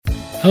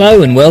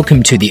Hello and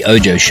welcome to the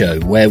Ojo Show,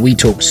 where we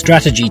talk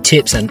strategy,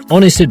 tips and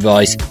honest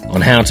advice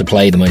on how to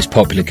play the most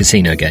popular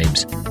casino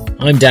games.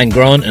 I'm Dan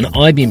Grant and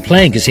I've been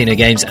playing casino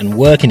games and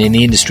working in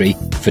the industry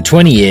for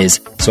 20 years,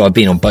 so I've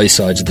been on both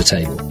sides of the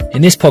table.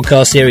 In this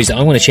podcast series,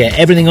 I want to share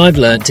everything I've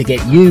learned to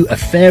get you a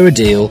fairer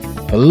deal,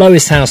 the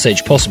lowest house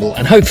edge possible,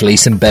 and hopefully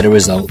some better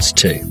results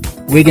too.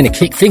 We're going to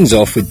kick things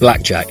off with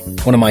Blackjack,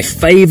 one of my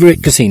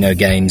favourite casino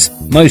games,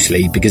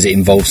 mostly because it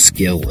involves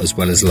skill as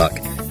well as luck.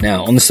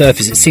 Now, on the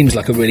surface, it seems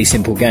like a really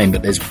simple game,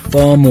 but there's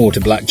far more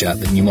to Blackjack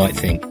than you might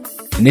think.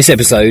 In this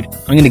episode,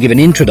 I'm going to give an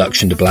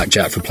introduction to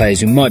Blackjack for players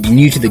who might be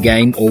new to the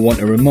game or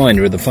want a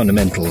reminder of the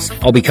fundamentals.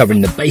 I'll be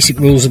covering the basic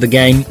rules of the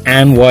game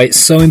and why it's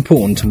so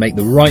important to make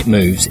the right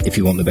moves if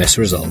you want the best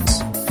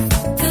results.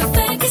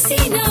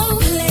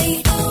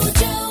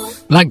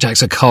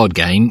 Blackjack's a card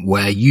game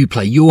where you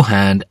play your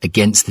hand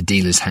against the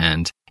dealer's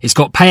hand. It's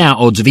got payout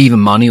odds of even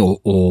money or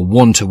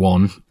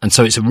 1-to-1, and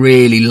so it's a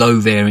really low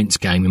variance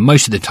game, and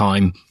most of the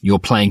time you're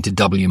playing to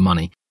double your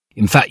money.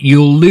 In fact,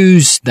 you'll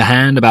lose the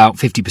hand about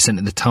 50%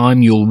 of the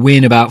time, you'll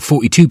win about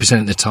 42%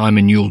 of the time,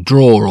 and you'll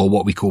draw, or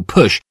what we call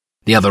push,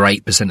 the other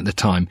 8% of the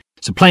time.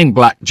 So playing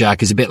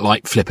blackjack is a bit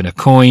like flipping a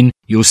coin.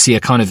 You'll see a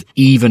kind of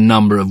even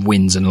number of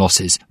wins and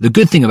losses. The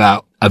good thing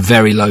about a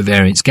very low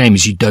variance game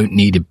is you don't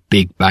need a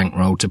big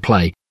bankroll to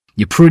play.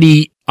 You're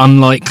pretty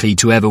unlikely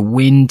to ever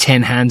win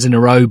 10 hands in a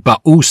row,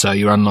 but also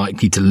you're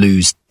unlikely to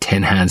lose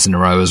 10 hands in a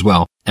row as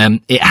well.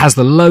 It has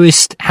the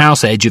lowest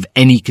house edge of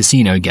any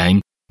casino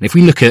game. And if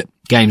we look at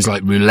games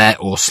like roulette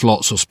or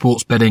slots or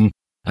sports betting,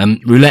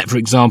 roulette, for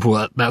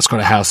example, that's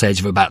got a house edge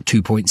of about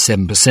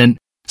 2.7%.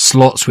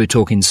 Slots, we're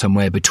talking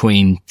somewhere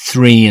between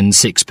 3 and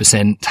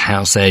 6%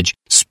 house edge.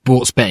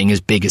 Sports betting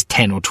as big as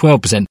 10 or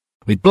 12%.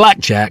 With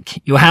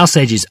blackjack, your house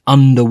edge is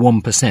under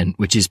 1%,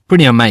 which is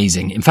pretty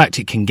amazing. In fact,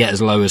 it can get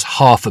as low as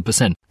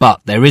 0.5%. But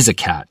there is a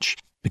catch.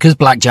 Because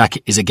blackjack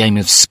is a game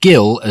of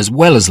skill as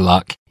well as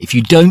luck, if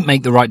you don't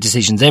make the right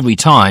decisions every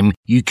time,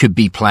 you could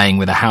be playing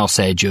with a house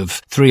edge of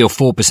 3 or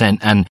 4%.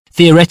 And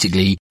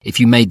theoretically, if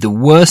you made the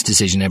worst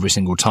decision every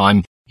single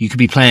time, you could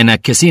be playing a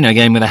casino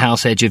game with a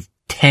house edge of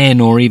 10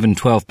 or even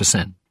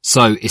 12%.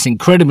 So it's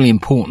incredibly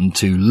important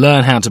to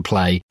learn how to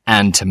play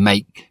and to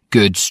make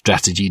good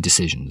strategy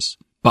decisions.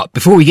 But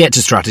before we get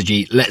to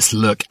strategy, let's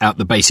look at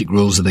the basic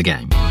rules of the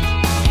game.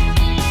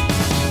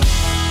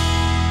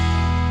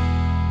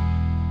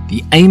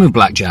 The aim of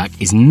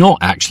blackjack is not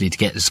actually to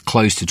get as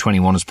close to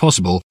 21 as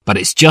possible, but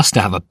it's just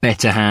to have a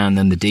better hand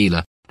than the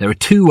dealer. There are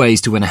two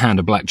ways to win a hand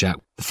of blackjack.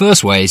 The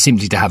first way is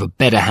simply to have a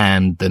better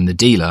hand than the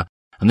dealer,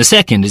 and the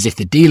second is if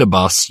the dealer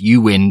busts,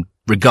 you win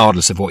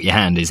regardless of what your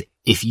hand is.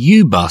 If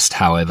you bust,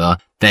 however,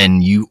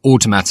 then you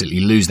automatically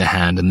lose the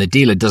hand and the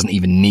dealer doesn't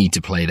even need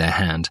to play their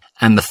hand.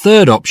 And the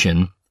third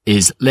option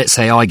is, let's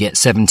say I get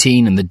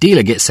 17 and the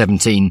dealer gets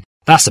 17,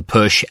 that's a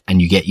push and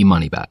you get your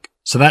money back.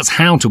 So that's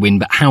how to win,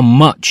 but how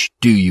much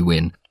do you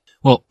win?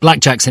 Well,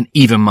 blackjack's an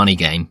even money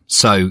game.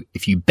 So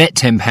if you bet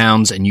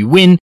 £10 and you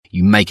win,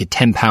 you make a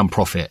 £10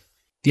 profit.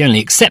 The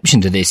only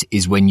exception to this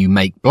is when you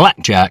make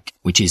blackjack,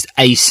 which is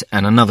ace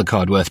and another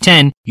card worth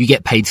 10, you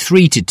get paid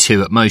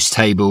 3-2 at most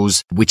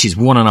tables, which is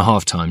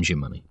 1.5 times your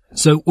money.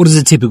 So what does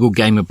a typical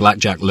game of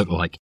blackjack look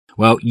like?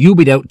 Well, you'll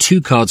be dealt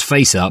 2 cards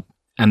face up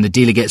and the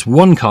dealer gets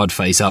 1 card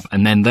face up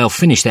and then they'll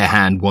finish their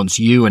hand once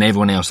you and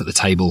everyone else at the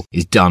table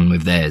is done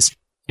with theirs.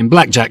 In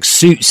blackjack,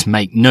 suits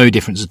make no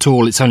difference at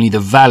all. It's only the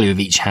value of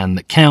each hand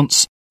that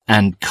counts.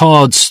 And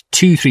cards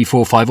 2, 3,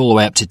 4, 5 all the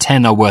way up to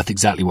 10 are worth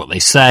exactly what they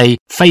say.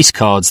 Face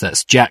cards,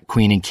 that's Jack,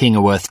 Queen and King,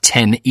 are worth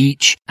 10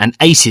 each. And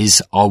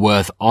aces are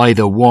worth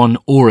either 1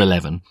 or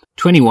 11.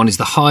 21 is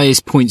the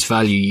highest points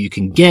value you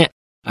can get.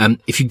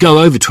 If you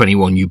go over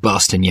 21, you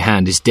bust and your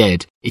hand is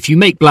dead. If you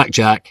make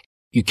blackjack,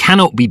 you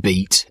cannot be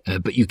beat,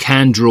 but you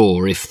can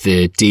draw if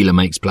the dealer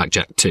makes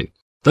blackjack too.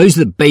 Those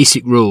are the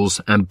basic rules,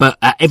 but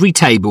at every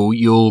table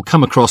you'll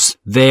come across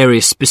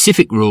various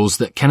specific rules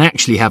that can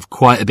actually have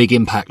quite a big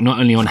impact not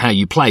only on how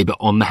you play but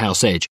on the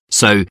house edge.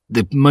 So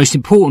the most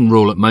important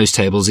rule at most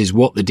tables is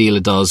what the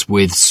dealer does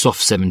with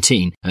soft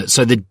 17.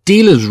 So the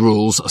dealer's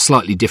rules are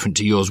slightly different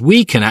to yours.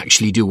 We can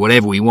actually do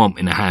whatever we want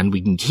in a hand.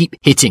 We can keep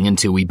hitting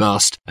until we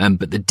bust,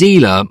 but the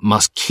dealer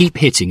must keep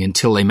hitting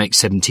until they make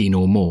 17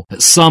 or more.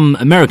 At some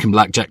American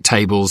blackjack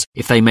tables,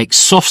 if they make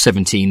soft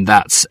 17,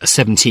 that's a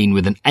 17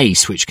 with an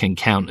ace, which can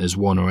count as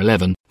 1 or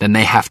 11, then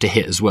they have to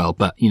hit as well.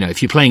 But,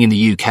 if you're playing in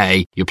the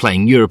UK, you're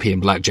playing European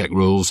blackjack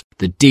rules,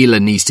 the dealer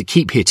needs to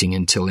keep hitting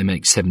until they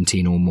make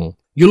 17 or more.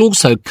 You'll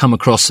also come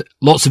across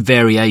lots of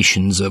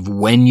variations of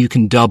when you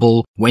can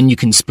double, when you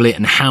can split,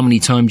 and how many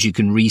times you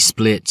can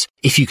resplit,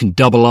 if you can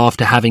double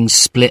after having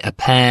split a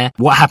pair,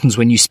 what happens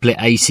when you split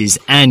aces,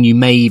 and you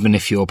may even,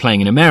 if you're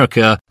playing in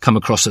America, come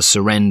across a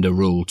surrender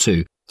rule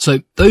too. So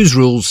those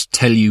rules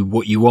tell you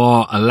what you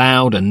are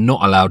allowed and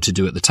not allowed to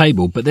do at the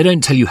table, but they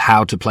don't tell you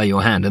how to play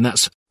your hand, and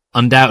that's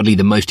undoubtedly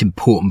the most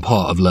important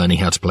part of learning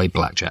how to play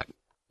blackjack.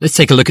 Let's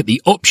take a look at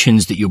the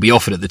options that you'll be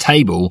offered at the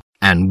table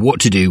and what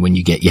to do when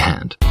you get your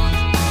hand.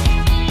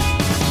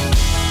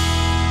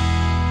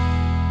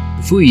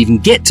 Before you even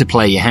get to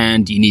play your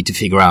hand, you need to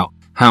figure out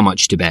how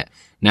much to bet.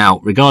 Now,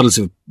 regardless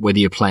of whether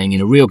you're playing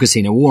in a real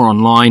casino or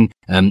online,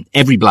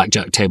 every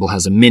blackjack table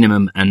has a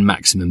minimum and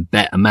maximum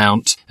bet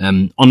amount.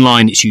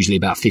 Online, it's usually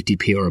about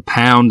 50p or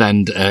 £1,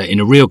 and in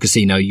a real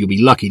casino, you'll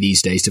be lucky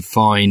these days to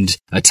find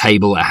a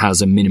table that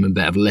has a minimum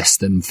bet of less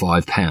than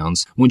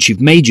 £5. Once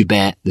you've made your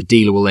bet, the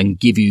dealer will then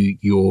give you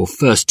your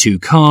first 2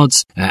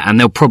 cards, and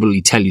they'll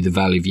probably tell you the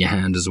value of your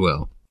hand as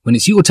well. When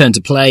it's your turn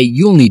to play,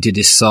 you'll need to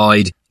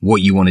decide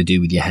what you want to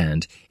do with your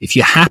hand. If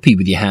you're happy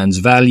with your hand's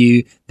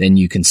value, then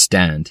you can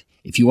stand.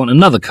 If you want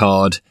another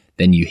card,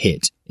 then you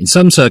hit. In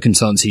some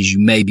circumstances, you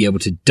may be able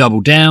to double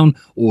down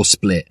or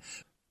split.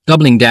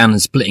 Doubling down and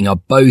splitting are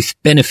both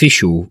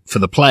beneficial for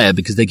the player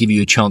because they give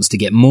you a chance to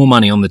get more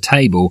money on the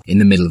table in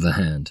the middle of the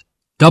hand.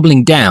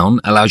 Doubling down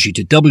allows you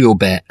to double your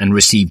bet and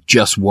receive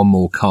just one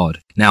more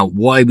card. Now,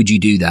 why would you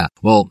do that?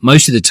 Well,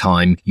 most of the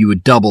time, you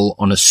would double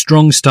on a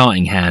strong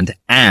starting hand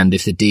and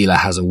if the dealer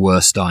has a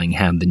worse starting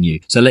hand than you.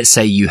 So let's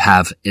say you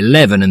have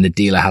 11 and the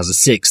dealer has a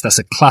 6. That's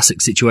a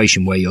classic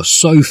situation where you're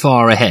so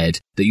far ahead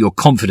that you're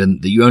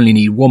confident that you only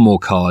need one more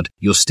card,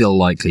 you're still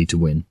likely to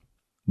win.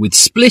 With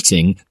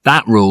splitting,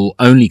 that rule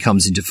only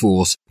comes into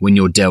force when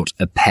you're dealt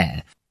a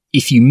pair.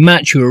 If you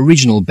match your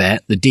original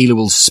bet, the dealer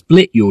will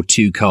split your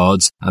 2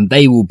 cards and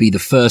they will be the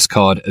first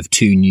card of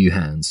 2 new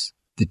hands.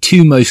 The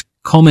 2 most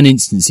common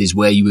instances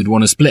where you would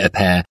want to split a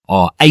pair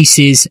are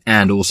aces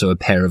and also a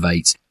pair of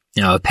 8s.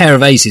 Now, a pair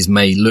of aces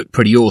may look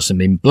pretty awesome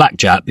in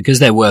blackjack because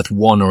they're worth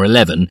 1 or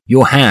 11.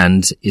 Your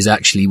hand is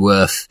actually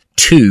worth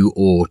 2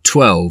 or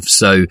 12.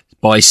 So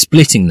by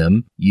splitting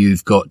them,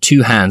 you've got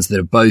 2 hands that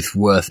are both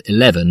worth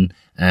 11.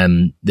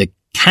 The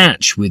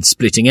catch with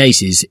splitting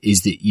aces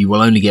is that you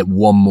will only get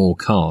one more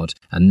card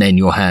and then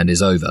your hand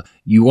is over.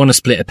 You want to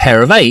split a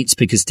pair of 8s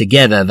because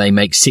together they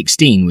make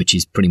 16, which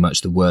is pretty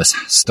much the worst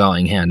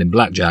starting hand in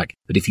blackjack.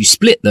 But if you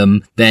split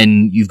them,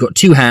 then you've got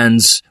 2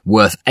 hands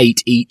worth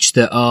 8 each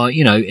that are,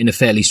 in a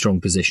fairly strong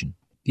position.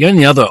 The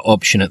only other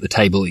option at the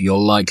table that you're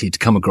likely to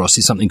come across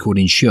is something called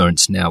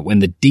insurance. Now, when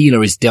the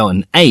dealer is dealt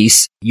an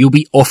ace, you'll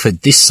be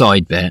offered this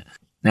side bet.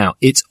 Now,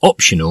 it's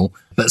optional,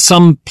 but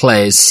some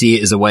players see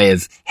it as a way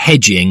of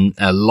hedging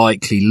a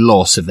likely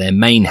loss of their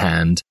main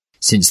hand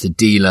since the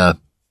dealer,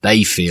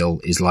 they feel,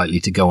 is likely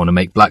to go on and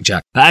make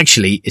blackjack. But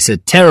actually, it's a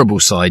terrible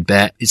side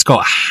bet. It's got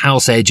a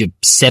house edge of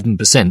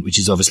 7%, which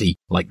is obviously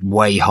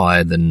way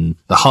higher than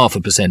the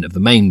 0.5% of the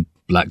main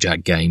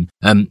blackjack game.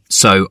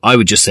 So I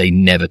would just say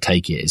never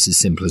take it. It's as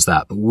simple as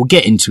that. But we'll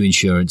get into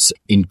insurance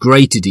in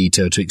greater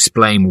detail to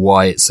explain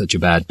why it's such a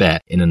bad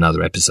bet in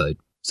another episode.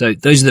 So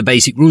those are the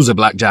basic rules of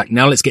blackjack.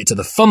 Now let's get to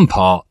the fun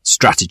part,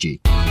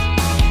 strategy.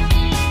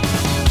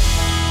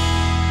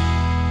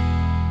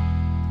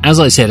 As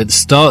I said at the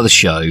start of the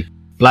show,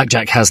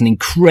 blackjack has an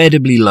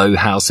incredibly low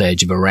house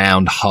edge of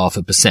around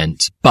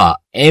 0.5%, but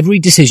every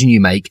decision you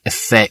make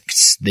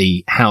affects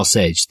the house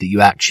edge that you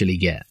actually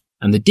get.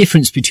 And the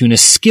difference between a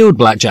skilled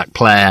blackjack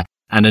player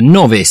and a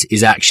novice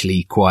is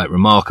actually quite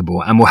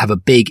remarkable and will have a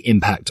big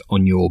impact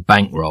on your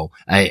bankroll.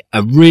 A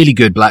really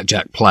good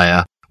blackjack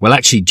player will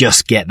actually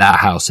just get that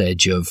house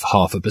edge of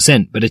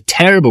 0.5%, but a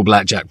terrible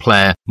blackjack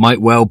player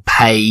might well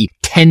pay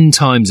 10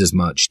 times as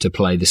much to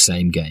play the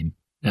same game.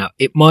 Now,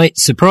 it might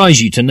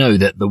surprise you to know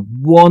that the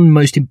one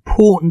most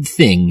important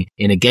thing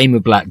in a game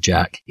of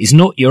blackjack is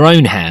not your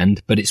own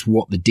hand, but it's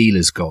what the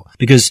dealer's got.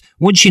 Because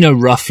once you know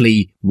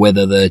roughly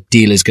whether the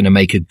dealer's going to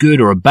make a good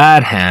or a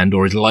bad hand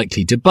or is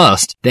likely to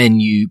bust,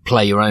 then you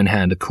play your own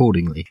hand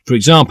accordingly. For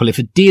example, if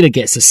a dealer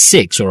gets a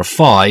 6 or a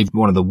 5,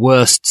 one of the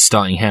worst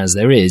starting hands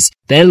there is,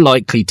 they're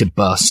likely to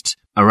bust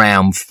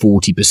around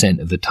 40%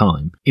 of the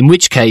time. In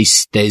which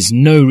case, there's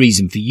no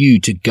reason for you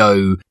to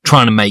go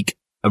trying to make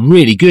a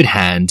really good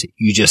hand.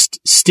 You just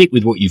stick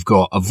with what you've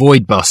got,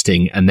 avoid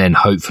busting, and then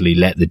hopefully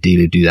let the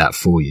dealer do that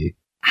for you.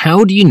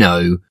 How do you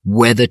know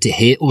whether to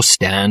hit or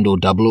stand or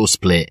double or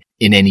split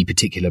in any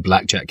particular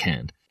blackjack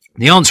hand?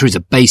 The answer is a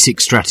basic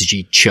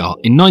strategy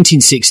chart. In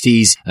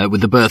 1960s,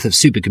 with the birth of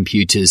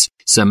supercomputers,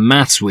 some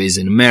maths whiz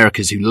in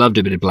Americas who loved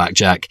a bit of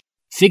blackjack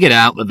figured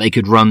out that they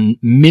could run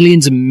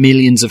millions and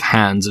millions of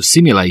hands of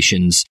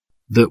simulations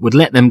that would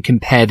let them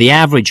compare the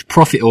average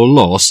profit or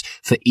loss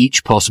for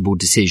each possible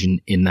decision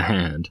in the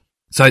hand.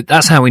 So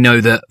that's how we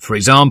know that, for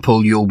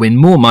example, you'll win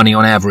more money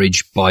on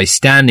average by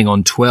standing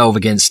on 12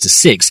 against a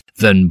 6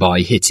 than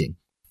by hitting.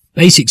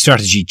 Basic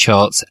strategy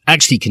charts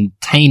actually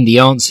contain the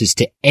answers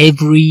to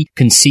every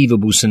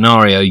conceivable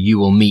scenario you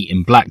will meet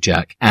in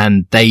blackjack,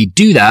 and they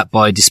do that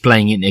by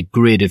displaying it in a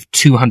grid of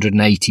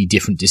 280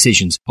 different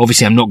decisions.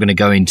 Obviously, I'm not going to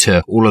go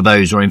into all of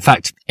those, or in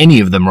fact, any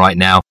of them right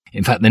now.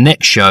 In fact, the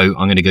next show,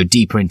 I'm going to go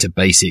deeper into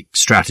basic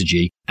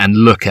strategy and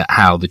look at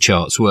how the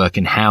charts work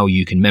and how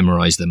you can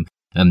memorize them.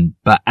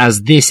 But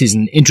as this is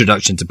an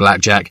introduction to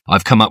blackjack,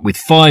 I've come up with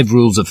 5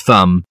 rules of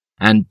thumb.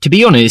 And to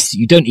be honest,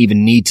 you don't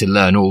even need to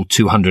learn all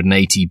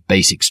 280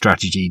 basic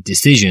strategy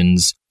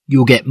decisions.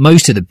 You'll get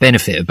most of the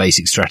benefit of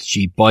basic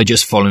strategy by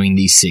just following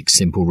these 6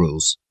 simple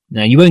rules.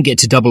 Now, you won't get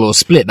to double or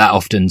split that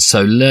often,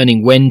 so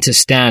learning when to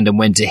stand and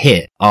when to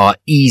hit are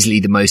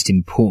easily the most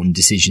important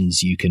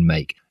decisions you can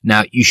make.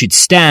 Now, you should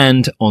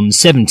stand on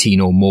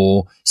 17 or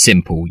more.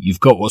 Simple. You've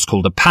got what's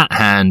called a pat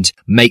hand.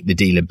 Make the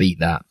dealer beat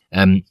that.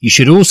 You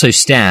should also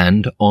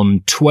stand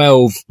on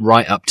 12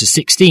 right up to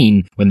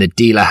 16 when the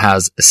dealer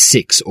has a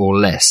 6 or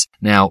less.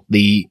 Now,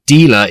 the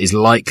dealer is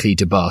likely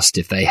to bust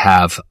if they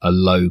have a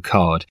low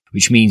card,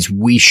 which means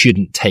we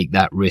shouldn't take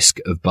that risk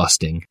of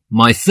busting.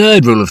 My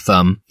third rule of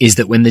thumb is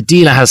that when the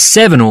dealer has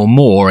 7 or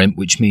more,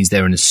 which means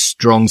they're in a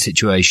strong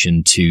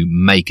situation to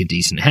make a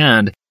decent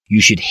hand,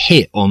 you should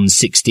hit on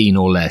 16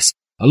 or less.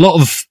 A lot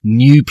of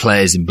new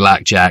players in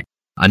Blackjack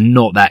are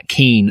not that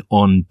keen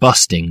on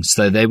busting,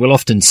 so they will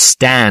often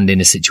stand in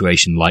a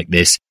situation like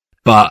this,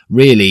 but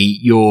really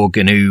you're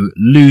going to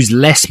lose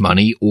less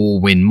money or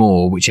win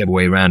more, whichever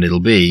way around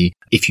it'll be,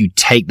 if you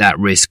take that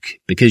risk,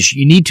 because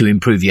you need to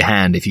improve your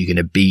hand if you're going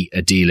to beat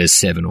a dealer's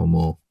 7 or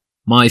more.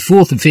 My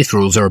fourth and fifth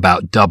rules are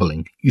about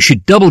doubling. You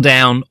should double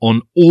down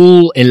on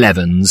all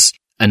 11s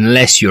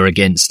unless you're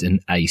against an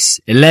ace.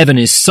 11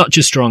 is such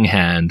a strong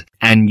hand,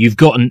 and you've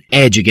got an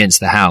edge against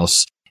the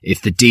house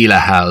if the dealer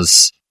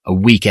has a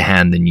weaker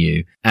hand than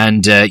you.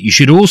 And you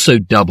should also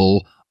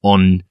double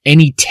on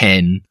any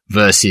 10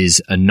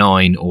 versus a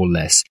 9 or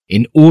less.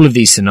 In all of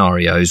these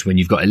scenarios, when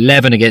you've got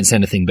 11 against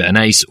anything but an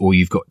ace, or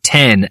you've got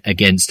 10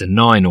 against a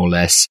 9 or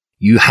less,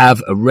 you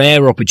have a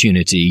rare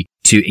opportunity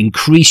to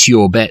increase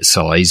your bet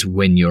size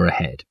when you're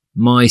ahead.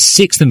 My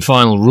sixth and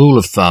final rule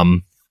of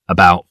thumb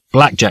about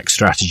Blackjack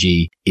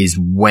strategy is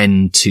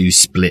when to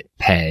split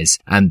pairs.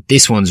 And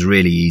this one's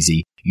really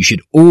easy. You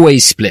should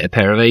always split a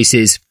pair of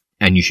aces,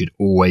 and you should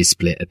always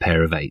split a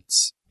pair of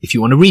 8s. If you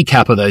want a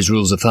recap of those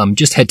rules of thumb,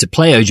 just head to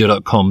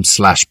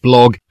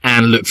playojo.com/blog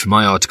and look for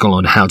my article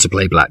on how to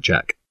play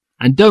Blackjack.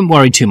 And don't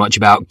worry too much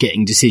about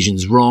getting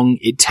decisions wrong.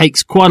 It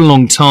takes quite a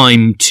long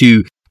time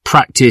to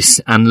practice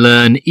and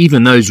learn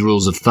even those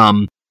rules of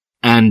thumb.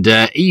 And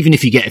even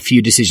if you get a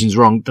few decisions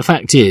wrong, the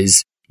fact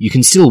is you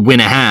can still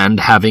win a hand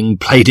having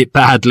played it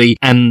badly,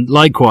 and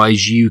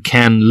likewise you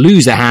can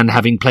lose a hand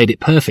having played it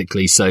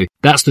perfectly. So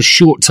that's the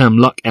short-term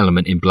luck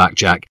element in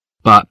Blackjack.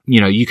 But,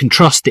 you can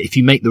trust that if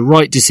you make the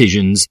right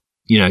decisions,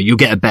 you'll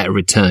get a better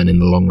return in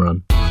the long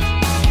run.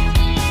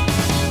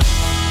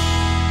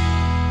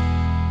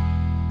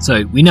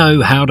 So we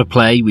know how to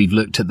play. We've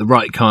looked at the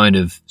right kind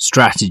of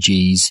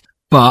strategies.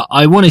 But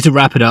I wanted to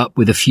wrap it up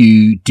with a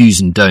few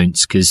do's and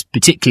don'ts, because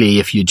particularly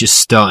if you're just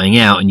starting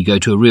out and you go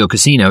to a real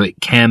casino,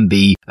 it can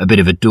be a bit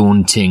of a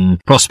daunting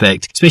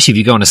prospect, especially if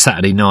you go on a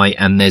Saturday night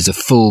and there's a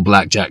full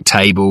blackjack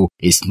table.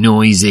 It's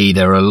noisy.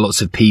 There are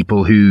lots of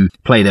people who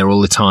play there all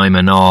the time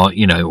and are,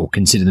 or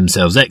consider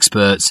themselves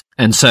experts.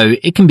 And so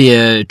it can be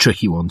a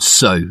tricky one.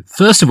 So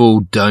first of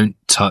all, don't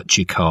touch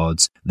your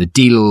cards. The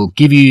dealer will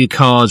give you your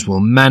cards, will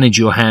manage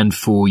your hand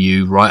for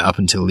you right up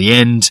until the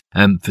end.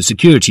 For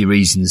security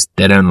reasons,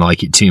 they don't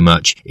like it too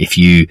much if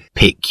you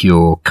pick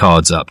your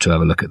cards up to have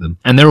a look at them.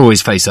 And they're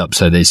always face up,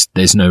 so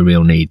there's no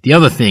real need. The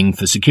other thing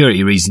for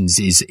security reasons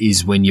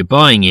is when you're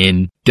buying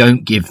in,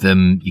 don't give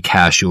them your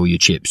cash or your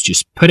chips.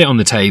 Just put it on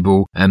the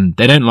table.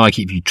 They don't like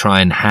it if you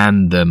try and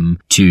hand them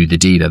to the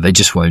dealer. They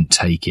just won't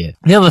take it.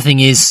 The other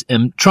thing is,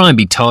 try and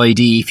be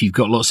tidy. If you've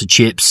got lots of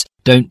chips,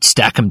 don't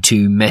stack them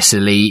too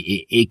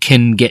messily. It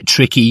can get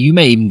tricky. You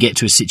may even get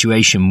to a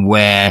situation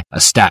where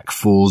a stack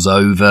falls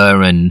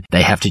over and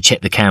they have to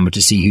check the camera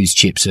to see whose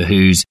chips are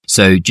whose.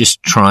 So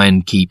just try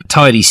and keep a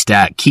tidy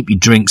stack, keep your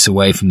drinks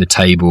away from the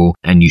table,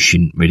 and you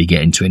shouldn't really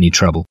get into any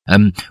trouble.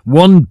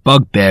 One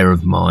bugbear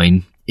of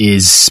mine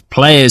is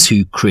players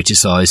who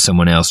criticize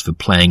someone else for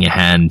playing a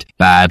hand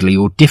badly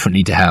or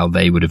differently to how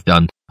they would have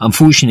done.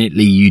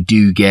 Unfortunately, you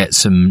do get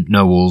some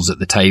know-alls at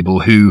the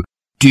table who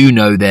do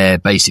know their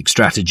basic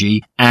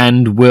strategy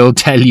and will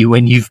tell you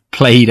when you've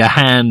played a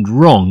hand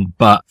wrong.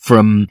 But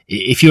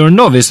if you're a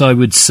novice, I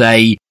would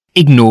say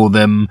ignore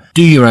them,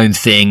 do your own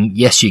thing.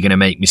 Yes, you're going to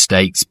make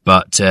mistakes,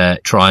 but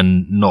try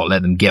and not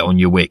let them get on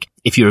your wick.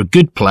 If you're a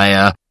good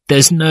player,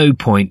 there's no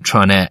point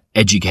trying to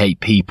educate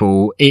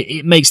people.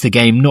 It makes the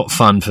game not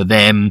fun for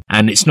them,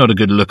 and it's not a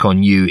good look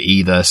on you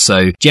either.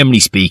 So generally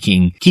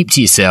speaking, keep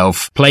to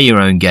yourself, play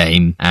your own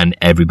game, and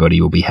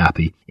everybody will be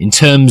happy. In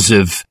terms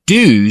of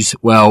do's,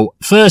 well,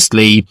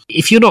 firstly,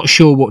 if you're not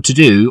sure what to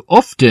do,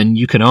 often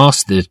you can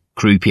ask the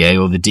croupier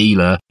or the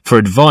dealer for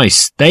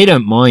advice. They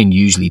don't mind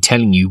usually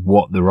telling you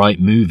what the right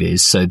move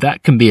is, so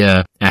that can be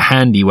a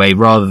handy way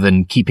rather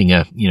than keeping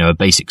a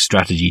basic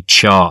strategy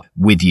chart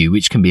with you,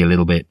 which can be a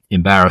little bit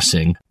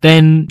embarrassing.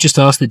 Then just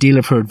ask the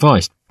dealer for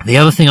advice. The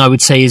other thing I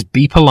would say is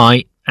be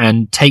polite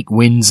and take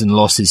wins and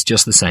losses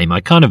just the same.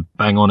 I kind of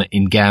bang on it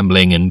in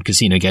gambling and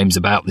casino games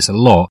about this a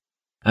lot.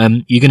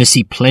 You're going to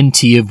see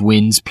plenty of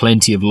wins,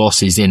 plenty of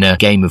losses in a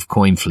game of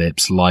coin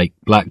flips like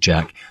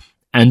Blackjack.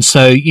 And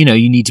so,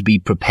 you need to be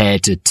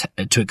prepared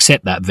to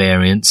accept that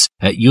variance.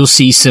 You'll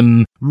see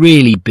some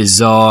really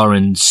bizarre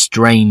and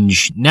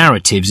strange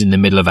narratives in the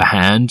middle of a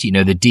hand.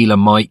 The dealer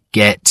might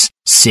get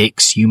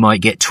 6, you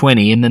might get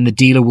 20, and then the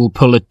dealer will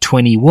pull a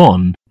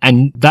 21.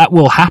 And that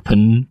will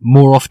happen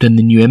more often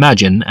than you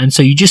imagine. And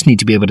so you just need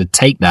to be able to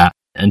take that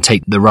and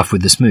take the rough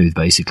with the smooth,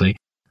 basically.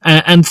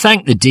 And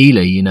thank the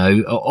dealer,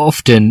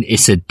 often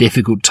it's a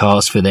difficult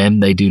task for them.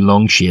 They do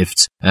long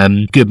shifts.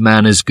 Good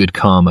manners, good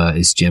karma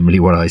is generally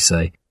what I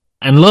say.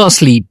 And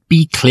lastly,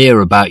 be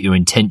clear about your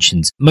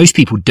intentions. Most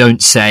people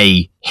don't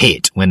say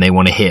hit when they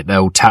want to hit.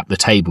 They'll tap the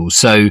table.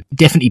 So it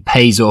definitely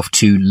pays off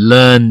to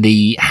learn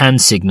the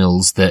hand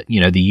signals that,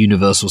 the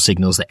universal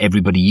signals that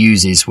everybody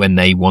uses when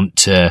they want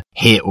to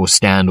hit or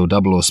stand or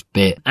double or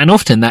spit. And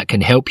often that can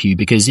help you,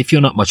 because if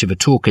you're not much of a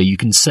talker, you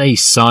can stay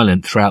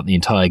silent throughout the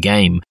entire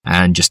game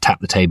and just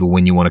tap the table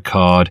when you want a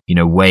card,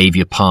 wave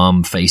your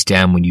palm face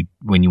down when you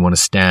want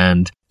to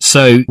stand.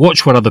 So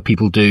watch what other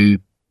people do.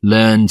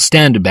 Learn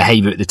standard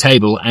behavior at the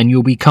table and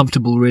you'll be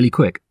comfortable really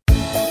quick.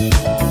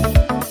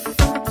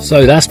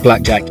 So that's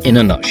Blackjack in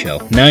a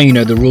nutshell. Now you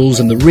know the rules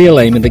and the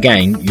real aim of the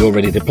game, you're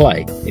ready to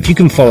play. If you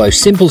can follow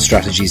simple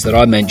strategies that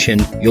I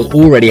mentioned, you'll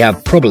already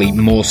have probably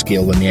more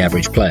skill than the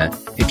average player.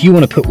 If you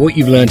want to put what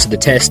you've learned to the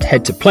test,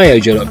 head to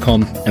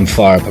playojo.com and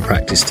fire up a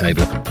practice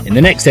table. In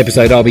the next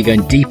episode, I'll be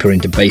going deeper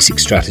into basic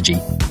strategy.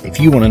 If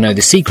you want to know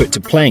the secret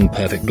to playing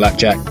perfect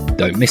blackjack,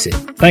 don't miss it.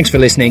 Thanks for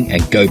listening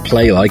and go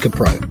play like a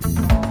pro.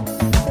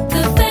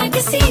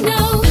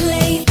 Casino.